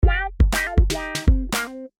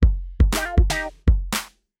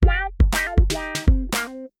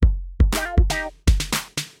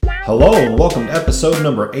Hello and welcome to episode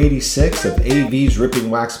number 86 of AV's Ripping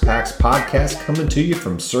Wax Packs podcast, coming to you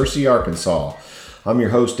from Searcy, Arkansas. I'm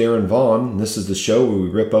your host, Aaron Vaughn, and this is the show where we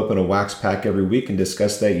rip open a wax pack every week and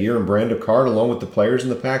discuss that year and brand of card along with the players in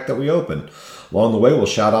the pack that we open. Along the way, we'll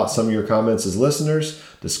shout out some of your comments as listeners,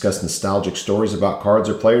 discuss nostalgic stories about cards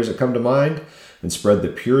or players that come to mind, and spread the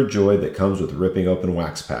pure joy that comes with ripping open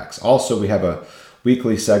wax packs. Also, we have a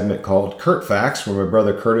weekly segment called Kurt Facts, where my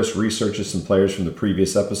brother Curtis researches some players from the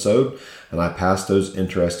previous episode, and I pass those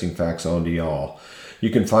interesting facts on to y'all.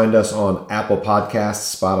 You can find us on Apple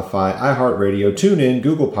Podcasts, Spotify, iHeartRadio, TuneIn,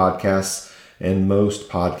 Google Podcasts, and most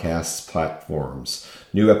podcasts platforms.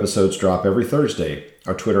 New episodes drop every Thursday.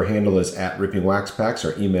 Our Twitter handle is @RippingWaxPacks.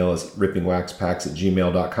 Our email is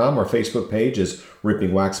rippingwaxpacks@gmail.com. Our Facebook page is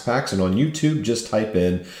Ripping Wax Packs. And on YouTube, just type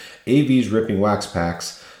in AV's Ripping Wax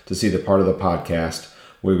Packs to see the part of the podcast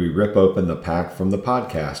where we rip open the pack from the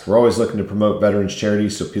podcast. We're always looking to promote veterans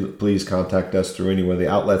charities, so please contact us through any of the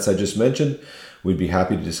outlets I just mentioned. We'd be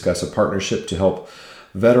happy to discuss a partnership to help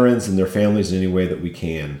veterans and their families in any way that we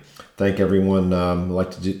can. Thank everyone. I'd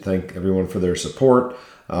like to thank everyone for their support.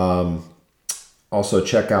 Also,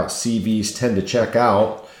 check out CV's Tend to Check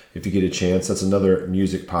Out if you get a chance. That's another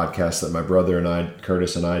music podcast that my brother and I,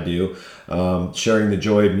 Curtis and I, do, sharing the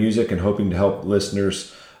joy of music and hoping to help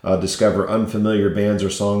listeners discover unfamiliar bands or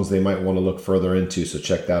songs they might want to look further into. So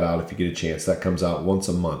check that out if you get a chance. That comes out once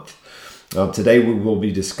a month. Today we will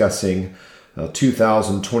be discussing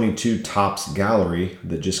 2022 Topps Gallery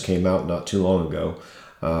that just came out not too long ago.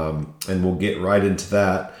 And we'll get right into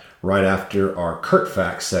that right after our Kurt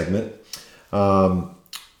Facts segment.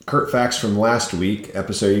 Kurt Facts from last week,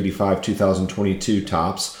 episode 85, 2022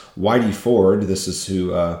 Topps. Whitey Ford, this is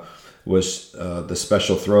who was the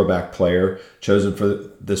special throwback player chosen for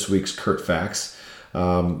this week's Kurt Facts.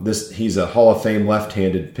 He's a Hall of Fame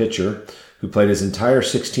left-handed pitcher who played his entire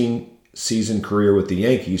 16-season career with the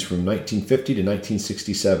Yankees from 1950 to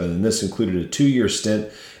 1967, and this included a 2-year stint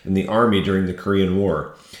in the Army during the Korean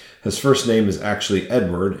War. His first name is actually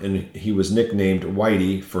Edward, and he was nicknamed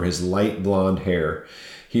Whitey for his light blonde hair.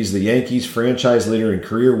 He's the Yankees' franchise leader in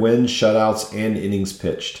career wins, shutouts, and innings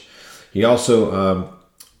pitched. He also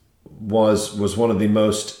was one of the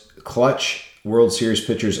most clutch World Series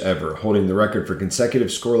pitchers ever, holding the record for consecutive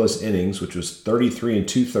scoreless innings, which was 33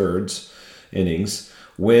 2/3 innings,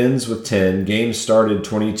 wins with 10, games started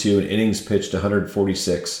 22, and innings pitched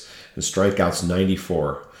 146, and strikeouts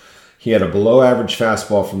 94. He had a below-average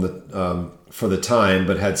fastball for the time,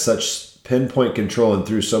 but had such pinpoint control and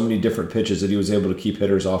threw so many different pitches that he was able to keep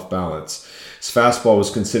hitters off balance. His fastball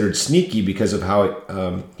was considered sneaky because of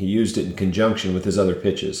how he used it in conjunction with his other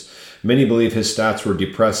pitches. Many believe his stats were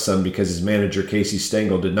depressed some because his manager, Casey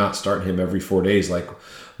Stengel, did not start him every 4 days like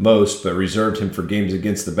most, but reserved him for games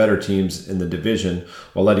against the better teams in the division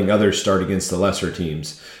while letting others start against the lesser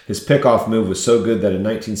teams. His pickoff move was so good that in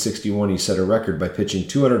 1961 he set a record by pitching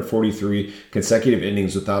 243 consecutive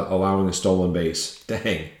innings without allowing a stolen base.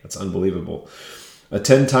 Dang, that's unbelievable. A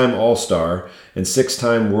 10-time All-Star and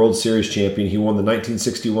 6-time World Series champion, he won the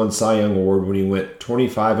 1961 Cy Young Award when he went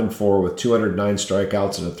 25-4 with 209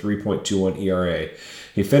 strikeouts and a 3.21 ERA.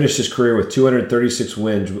 He finished his career with 236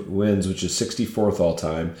 wins, which is 64th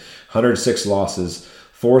all-time, 106 losses,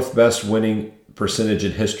 4th best winning percentage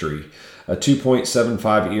in history, a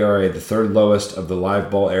 2.75 ERA, the third lowest of the live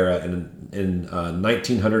ball era, and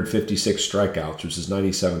 1,956 strikeouts, which is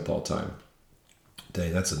 97th all-time.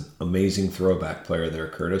 Dang, that's an amazing throwback player there,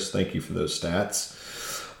 Curtis. Thank you for those stats.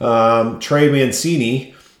 Trey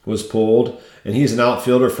Mancini was pulled, and he's an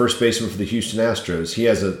outfielder, first baseman for the Houston Astros. He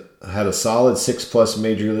had a solid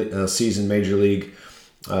 6+ season major league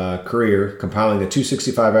career, compiling a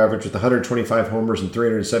 .265 average with 125 homers and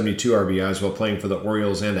 372 RBIs while playing for the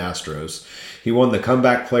Orioles and Astros. He won the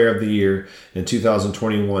Comeback Player of the Year in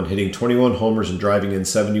 2021, hitting 21 homers and driving in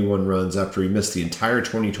 71 runs after he missed the entire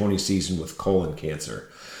 2020 season with colon cancer.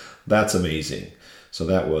 That's amazing. So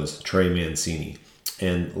that was Trey Mancini.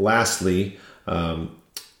 And lastly,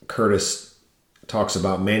 Curtis talks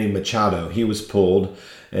about Manny Machado. He was pulled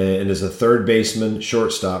and is a third baseman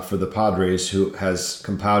shortstop for the Padres, who has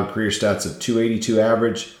compiled career stats of .282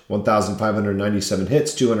 average, 1,597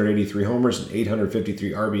 hits, 283 homers, and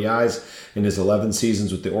 853 RBIs in his 11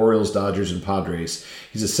 seasons with the Orioles, Dodgers, and Padres.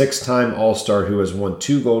 He's a 6-time All-Star who has won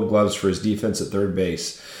 2 Gold Gloves for his defense at third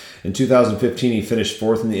base. In 2015, he finished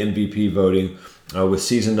 4th in the MVP voting with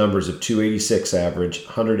season numbers of .286 average,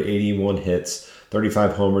 181 hits,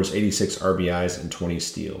 35 homers, 86 RBIs, and 20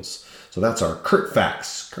 steals. So that's our Kurt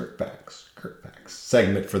Facts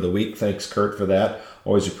segment for the week. Thanks, Kurt, for that.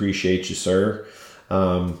 Always appreciate you, sir.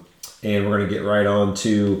 And we're going to get right on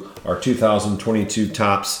to our 2022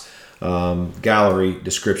 Topps gallery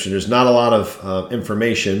description. There's not a lot of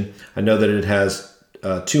information. I know that it has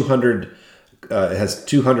 200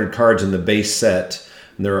 cards in the base set,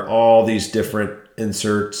 and there are all these different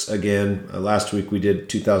inserts. Again, last week we did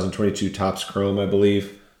 2022 Topps Chrome, I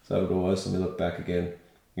believe. Is that what it was? Let me look back again.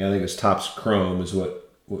 Yeah, I think it's Topps Chrome is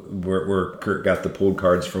where Kurt got the pulled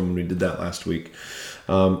cards from when we did that last week.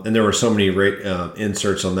 And there were so many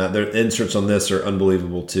inserts on that. The inserts on this are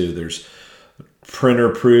unbelievable too. There's printer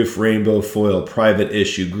proof, rainbow foil, private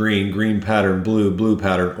issue, green pattern, blue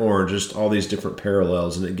pattern, orange, just all these different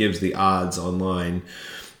parallels, and it gives the odds online.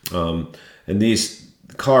 And these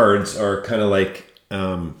cards are kind of like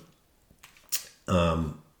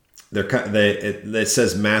it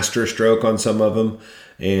says master stroke on some of them,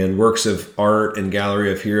 and works of art and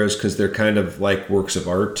gallery of heroes, because they're kind of like works of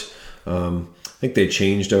art. I think they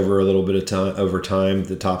changed over a little bit of time over time,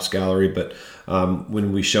 the Topps gallery, but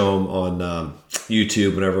when we show them on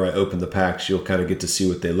YouTube, whenever I open the packs, you'll kind of get to see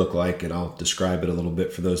what they look like, and I'll describe it a little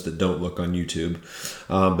bit for those that don't look on YouTube.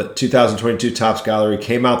 But 2022 Topps gallery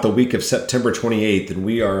came out the week of September 28th,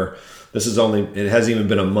 and it hasn't even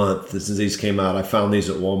been a month since these came out. I found these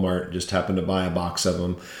at Walmart, just happened to buy a box of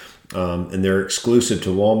them. And they're exclusive to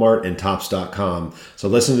Walmart and Topps.com. So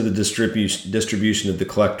listen to the distribution of the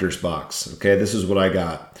collector's box. Okay, this is what I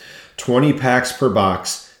got. 20 packs per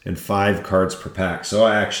box and 5 cards per pack. So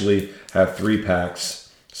I actually have 3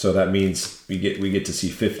 packs. So that means we get to see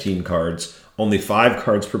 15 cards. Only 5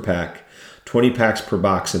 cards per pack. 20 packs per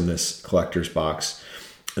box in this collector's box.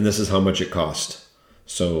 And this is how much it cost.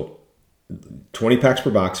 So 20 packs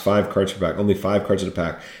per box, 5 cards per pack, only 5 cards in a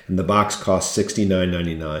pack. And the box costs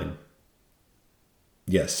 $69.99.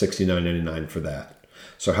 Yes, $69.99 for that.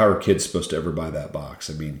 So how are kids supposed to ever buy that box?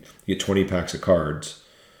 I mean, you get 20 packs of cards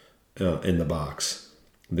in the box.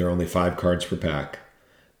 There are only 5 cards per pack.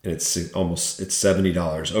 And it's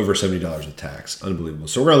 $70, over $70 with tax. Unbelievable.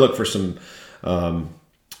 So we're going to look for some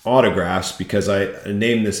autographs, because I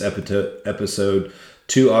named this episode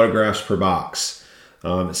 2 autographs per box.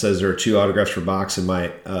 It says there are 2 autographs per box, and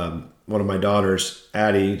my one of my daughters,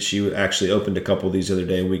 Addie, she actually opened a couple of these the other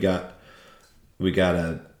day, and we got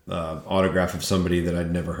a autograph of somebody that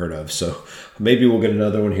I'd never heard of. So maybe we'll get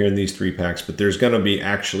another one here in these 3 packs, but there's going to be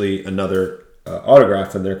actually another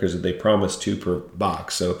autograph in there, because they promised 2 per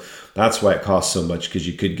box. So that's why it costs so much, because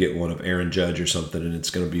you could get one of Aaron Judge or something, and it's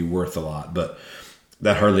going to be worth a lot, but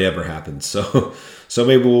that hardly ever happens. So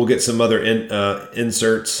maybe we'll get some other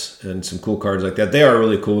inserts and some cool cards like that. They are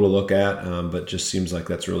really cool to look at, but just seems like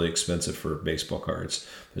that's really expensive for baseball cards.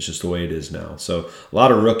 That's just the way it is now. So a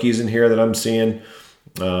lot of rookies in here that I'm seeing.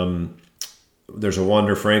 There's a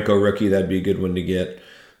Wander Franco rookie. That'd be a good one to get.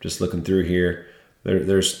 Just looking through here.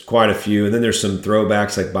 There's quite a few. And then there's some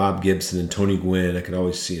throwbacks like Bob Gibson and Tony Gwynn. I could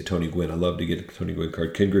always see a Tony Gwynn. I love to get a Tony Gwynn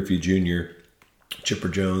card. Ken Griffey Jr., Chipper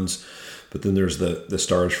Jones. But then there's the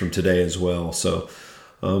stars from today as well. So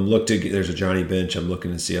there's a Johnny Bench I'm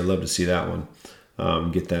looking to see. I'd love to see that one.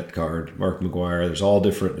 Get that card. Mark McGuire. There's all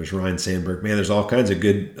different. There's Ryan Sandberg. Man, there's all kinds of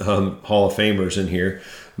good Hall of Famers in here.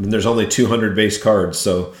 I mean, there's only 200 base cards.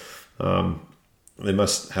 So they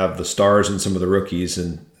must have the stars and some of the rookies,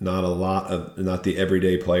 and not the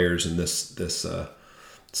everyday players in this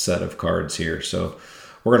set of cards here. So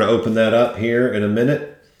we're going to open that up here in a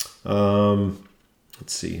minute.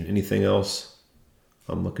 Let's see, anything else?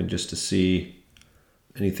 I'm looking just to see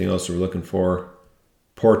anything else we're looking for.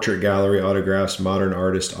 Portrait gallery autographs, modern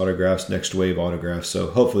artist autographs, next wave autographs. So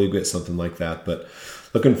hopefully we get something like that. But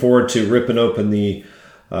looking forward to ripping open the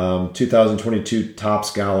 2022 Topps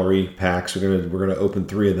gallery packs. We're gonna open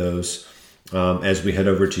 3 of those as we head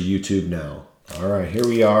over to YouTube now. All right, here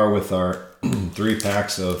we are with our 3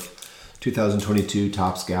 packs of 2022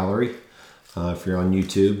 Topps gallery. If you're on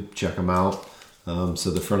YouTube, check them out. So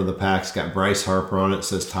the front of the pack's got Bryce Harper on it. It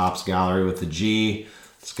says Topps Gallery with a G.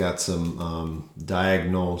 It's got some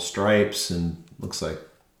diagonal stripes and looks like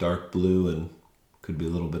dark blue and could be a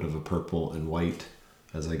little bit of a purple and white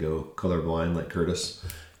as I go colorblind like Curtis.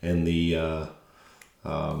 And the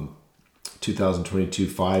 2022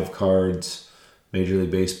 5 cards, Major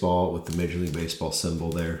League Baseball with the Major League Baseball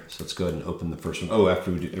symbol there. So let's go ahead and open the first one. Oh,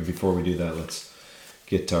 before we do that, let's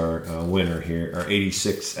get our winner here. Our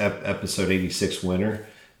episode 86 winner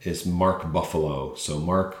is Mark Buffalo. So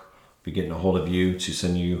Mark, will be getting a hold of you to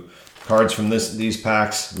send you cards from these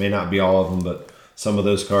packs. May not be all of them, but some of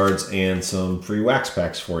those cards and some free wax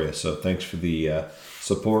packs for you. So thanks for the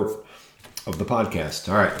support of the podcast.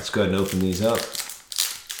 All right, let's go ahead and open these up.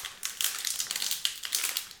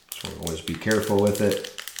 So always be careful with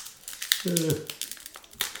it.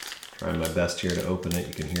 Trying my best here to open it.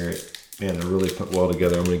 You can hear it. Man, they're really put well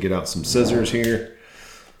together. I'm going to get out some scissors here.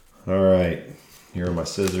 All right, here are my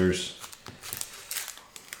scissors.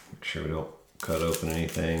 Make sure we don't cut open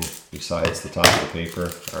anything besides the top of the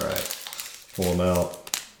paper. All right, pull them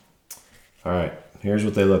out. All right, here's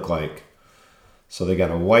what they look like. So they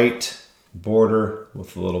got a white border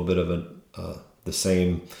with a little bit of the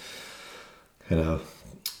same kind of,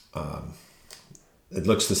 it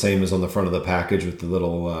looks the same as on the front of the package with the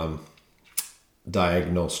little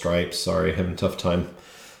diagonal stripes. Sorry, having a tough time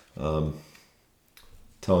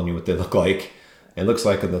telling you what they look like. It looks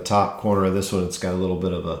like in the top corner of this one, it's got a little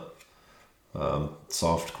bit of a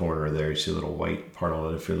soft corner there. You see a little white part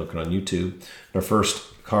on it if you're looking on YouTube. And our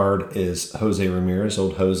first card is Jose Ramirez,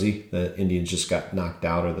 old Josie. The Indians just got knocked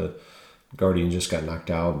out, or the Guardians just got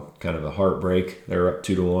knocked out. Kind of a heartbreak. They were up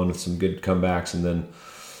 2-1 with some good comebacks and then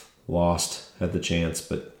lost, had the chance,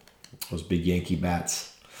 but those big Yankee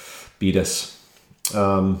bats beat us.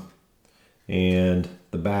 And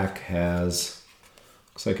the back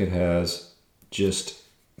looks like it has just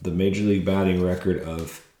the Major League batting record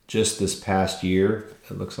of just this past year,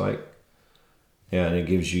 it looks like. Yeah, and it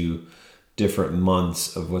gives you different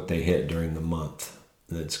months of what they hit during the month.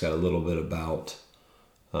 And it's got a little bit about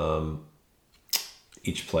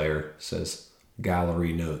each player. It says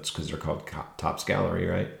gallery notes because they're called Topps Gallery,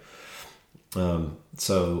 right?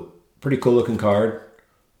 So pretty cool looking card.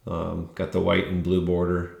 Got the white and blue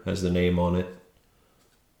border, has the name on it.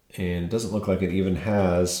 And it doesn't look like it even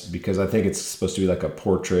has, because I think it's supposed to be like a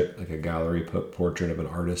portrait, like a gallery portrait of an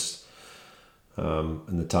artist.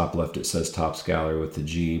 In the top left it says Topps Gallery with the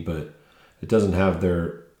G, but it doesn't have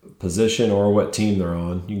their position or what team they're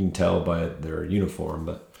on. You can tell by their uniform,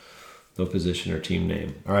 but no position or team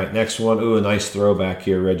name. All right, next one. Ooh, a nice throwback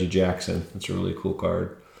here, Reggie Jackson. That's a really cool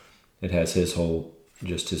card. It has his whole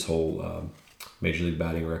Major League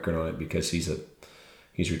batting record on it because he's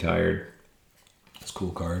retired. It's a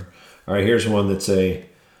cool card. All right, here's one that's a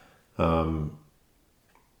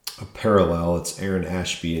parallel. It's Aaron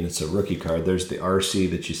Ashby, and it's a rookie card. There's the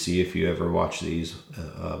RC that you see if you ever watch these,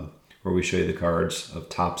 where we show you the cards of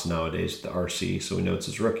Topps nowadays, the RC, so we know it's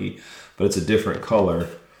his rookie, but it's a different color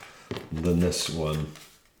than this one.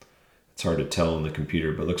 It's hard to tell on the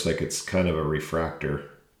computer, but it looks like it's kind of a refractor.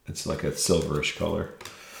 It's like a silverish color.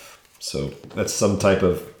 So that's some type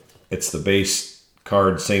of, it's the base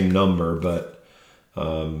card, same number, but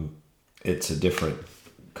it's a different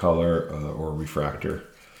color or refractor.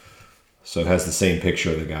 So it has the same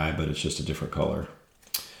picture of the guy, but it's just a different color.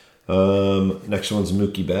 Next one's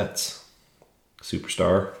Mookie Betts,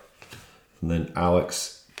 superstar. And then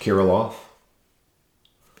Alex Kirilloff.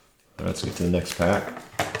 All right, let's get to the next pack.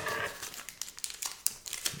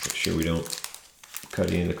 Make sure we don't cut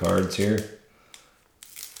any of the cards here.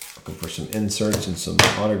 Looking for some inserts and some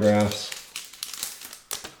autographs.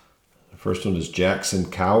 The first one is Jackson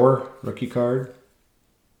Kowar, rookie card.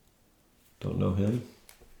 Don't know him.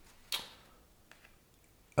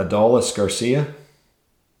 Adolis Garcia.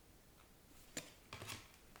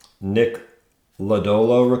 Nick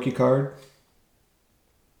Lodolo, rookie card.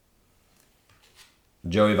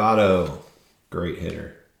 Joey Votto, great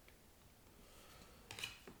hitter.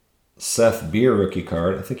 Seth Beer, rookie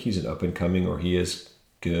card. I think he's an up-and-coming, or he is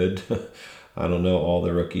good. I don't know all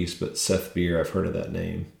the rookies, but Seth Beer, I've heard of that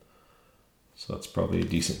name. So that's probably a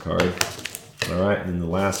decent card. All right, and the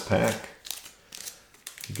last pack.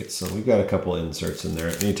 We've got a couple of inserts in there.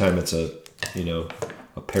 Anytime it's a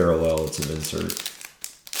parallel, it's an insert.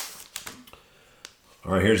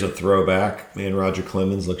 All right, here's a throwback. Man, Roger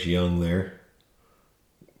Clemens looks young there.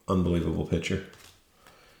 Unbelievable pitcher.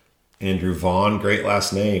 Andrew Vaughn, great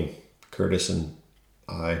last name. Curtis and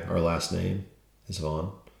our last name is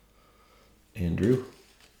Vaughn. Andrew.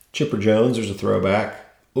 Chipper Jones, there's a throwback.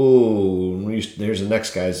 Oh, there's the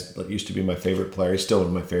next guy that used to be my favorite player. He's still one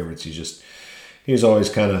of my favorites. He was always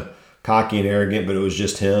kind of cocky and arrogant, but it was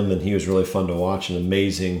just him, and he was really fun to watch. An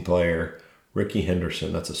amazing player. Ricky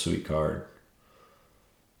Henderson, that's a sweet card.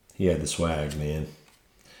 He had the swag, man.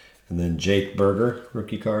 And then Jake Berger,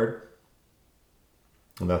 rookie card.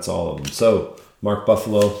 And that's all of them. So, Mark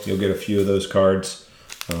Buffalo, you'll get a few of those cards.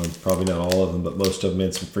 Probably not all of them, but most of them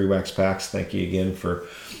in some free wax packs. Thank you again for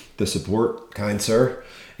the support, kind sir.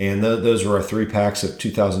 And those were our 3 packs of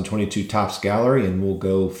 2022 Topps Gallery, and we'll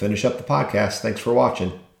go finish up the podcast. Thanks for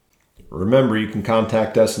watching. Remember, you can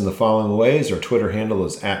contact us in the following ways. Our Twitter handle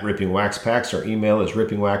is @RippingWaxPacks. Our email is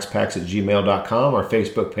rippingwaxpacks@gmail.com. Our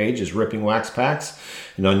Facebook page is Ripping Wax Packs.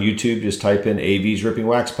 And on YouTube, just type in AV's Ripping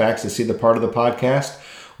Wax Packs to see the part of the podcast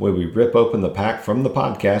where we rip open the pack from the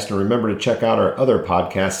podcast. And remember to check out our other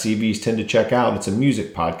podcast, CVs Tend to Check Out. It's a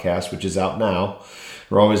music podcast, which is out now.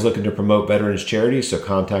 We're always looking to promote veterans charities, so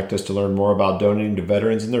contact us to learn more about donating to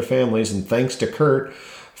veterans and their families. And thanks to Kurt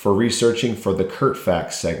for researching for the Kurt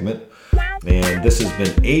Facts segment. And this has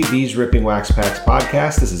been AV's Ripping Wax Packs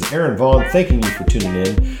podcast. This is Aaron Vaughn thanking you for tuning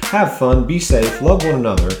in. Have fun, be safe, love one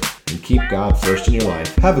another, and keep God first in your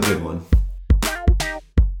life. Have a good one.